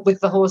with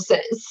the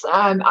horses,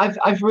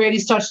 I've really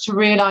started to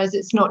realise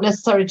it's not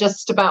necessarily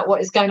just about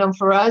what is going on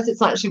for us. It's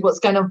actually what's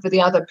going on for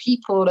the other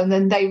people, and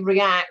then they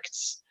react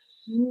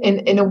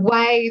in a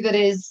way that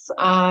is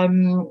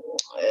that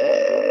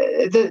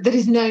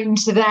is known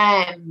to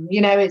them.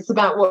 It's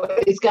about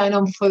what is going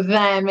on for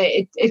them.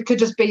 It could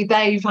just be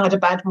they've had a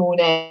bad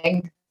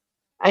morning,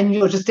 and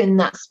you're just in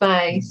that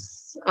space.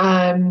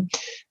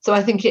 So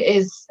I think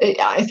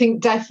I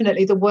think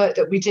definitely the work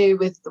that we do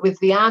with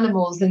the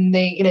animals in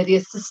the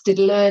assisted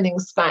learning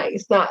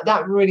space,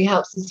 that really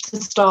helps us to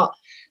start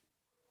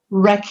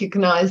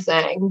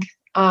recognizing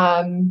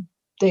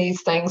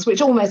these things,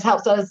 which almost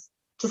helps us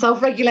to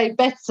self-regulate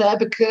better,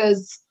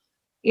 because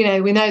we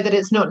know that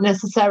it's not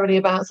necessarily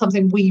about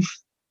something we've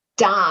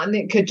done.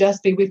 It could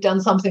just be we've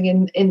done something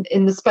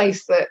in the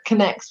space that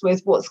connects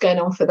with what's going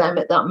on for them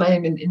at that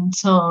moment in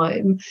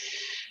time.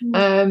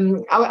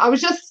 I was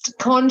just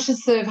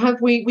conscious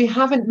of we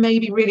haven't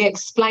maybe really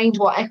explained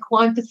what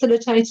equine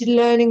facilitated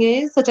learning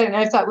is. I don't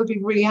know if that would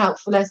be really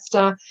helpful,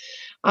 Esther,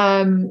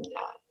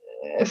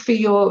 for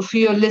your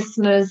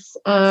listeners.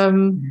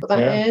 What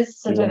that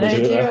is. I don't know.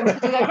 Do you want to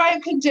do that?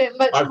 Graham can do it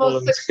much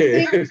more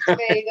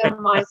succinctly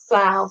than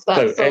myself.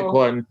 That's so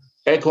all.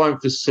 Equine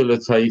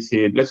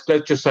facilitated, let's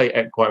just say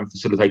equine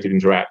facilitated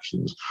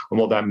interactions, and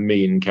what that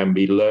can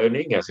be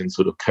learning, as in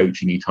sort of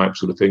coaching-y type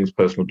sort of things,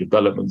 personal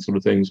development sort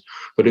of things,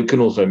 but it can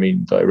also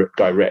mean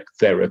direct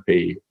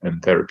therapy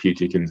and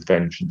therapeutic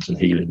interventions and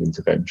healing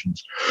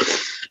interventions.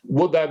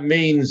 What that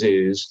means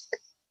is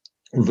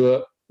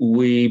that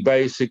we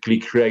basically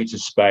create a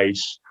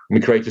space.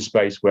 We create a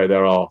space where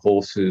there are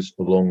horses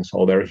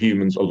or there are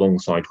humans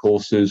alongside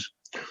horses.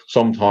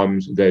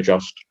 Sometimes they're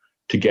just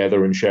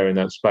together and sharing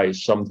that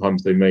space.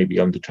 Sometimes they may be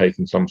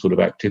undertaking some sort of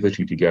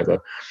activity together.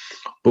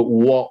 But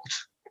what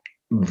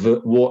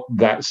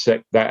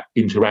that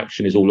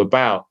interaction is all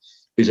about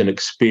is an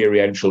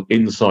experiential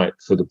insight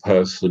for the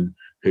person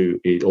who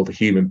is, or the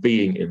human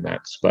being in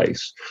that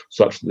space,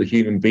 such that the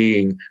human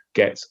being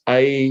gets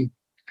to,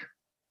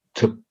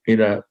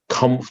 in a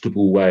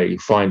comfortable way,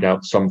 find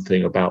out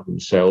something about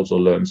themselves or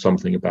learn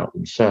something about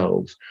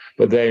themselves.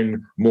 But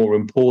then, more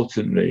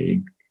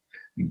importantly,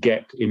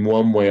 get in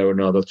one way or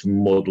another to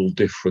model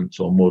difference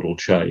or model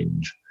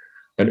change.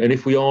 And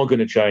if we are going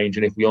to change,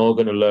 and if we are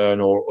going to learn,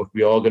 or if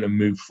we are going to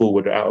move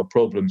forward out of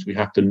problems, we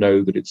have to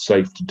know that it's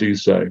safe to do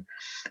so.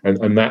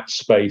 And that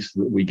space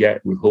that we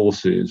get with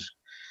horses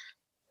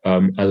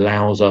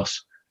allows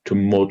us to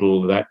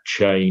model that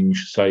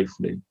change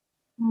safely.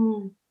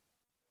 And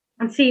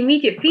see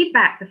immediate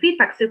feedback. The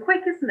feedback's so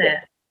quick, isn't it?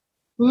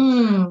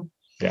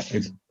 Yeah.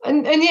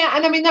 And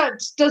I mean,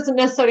 that doesn't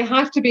necessarily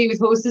have to be with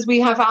horses. We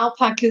have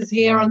alpacas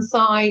here on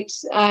site.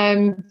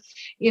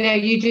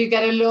 You do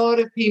get a lot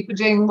of people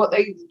doing what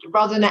they,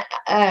 rather than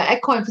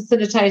equine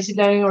facilitated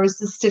learning or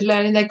assisted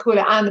learning, they call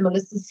it animal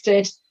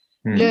assisted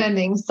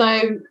learning.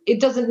 So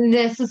it doesn't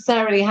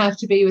necessarily have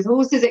to be with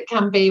horses. It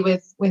can be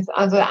with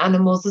other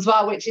animals as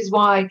well, which is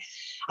why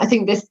I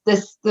think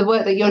the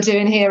work that you're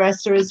doing here,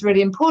 Esther, is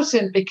really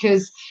important,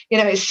 because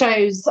it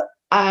shows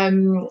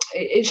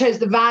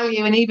the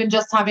value, and even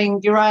just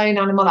having your own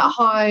animal at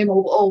home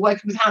or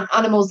working with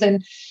animals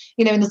in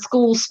the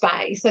school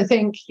space. I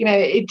think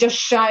it just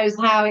shows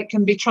how it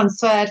can be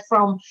transferred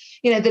from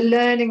the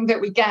learning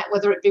that we get,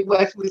 whether it be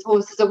working with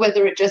horses or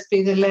whether it just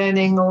be the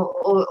learning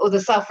or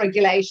the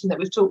self-regulation that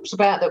we've talked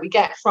about that we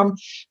get from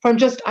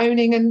just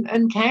owning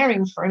and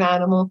caring for an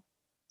animal.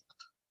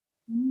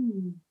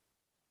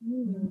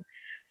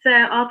 So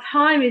our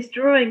time is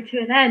drawing to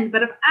an end,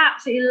 but I've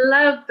absolutely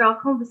loved our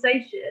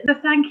conversation. So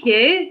thank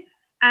you.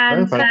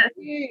 And thank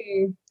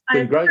you. I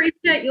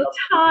appreciate your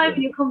time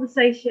and your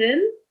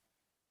conversation.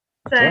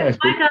 So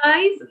bye,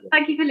 guys.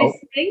 Thank you for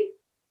listening.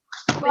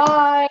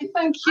 Bye.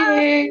 Thank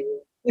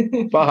you.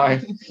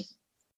 Bye.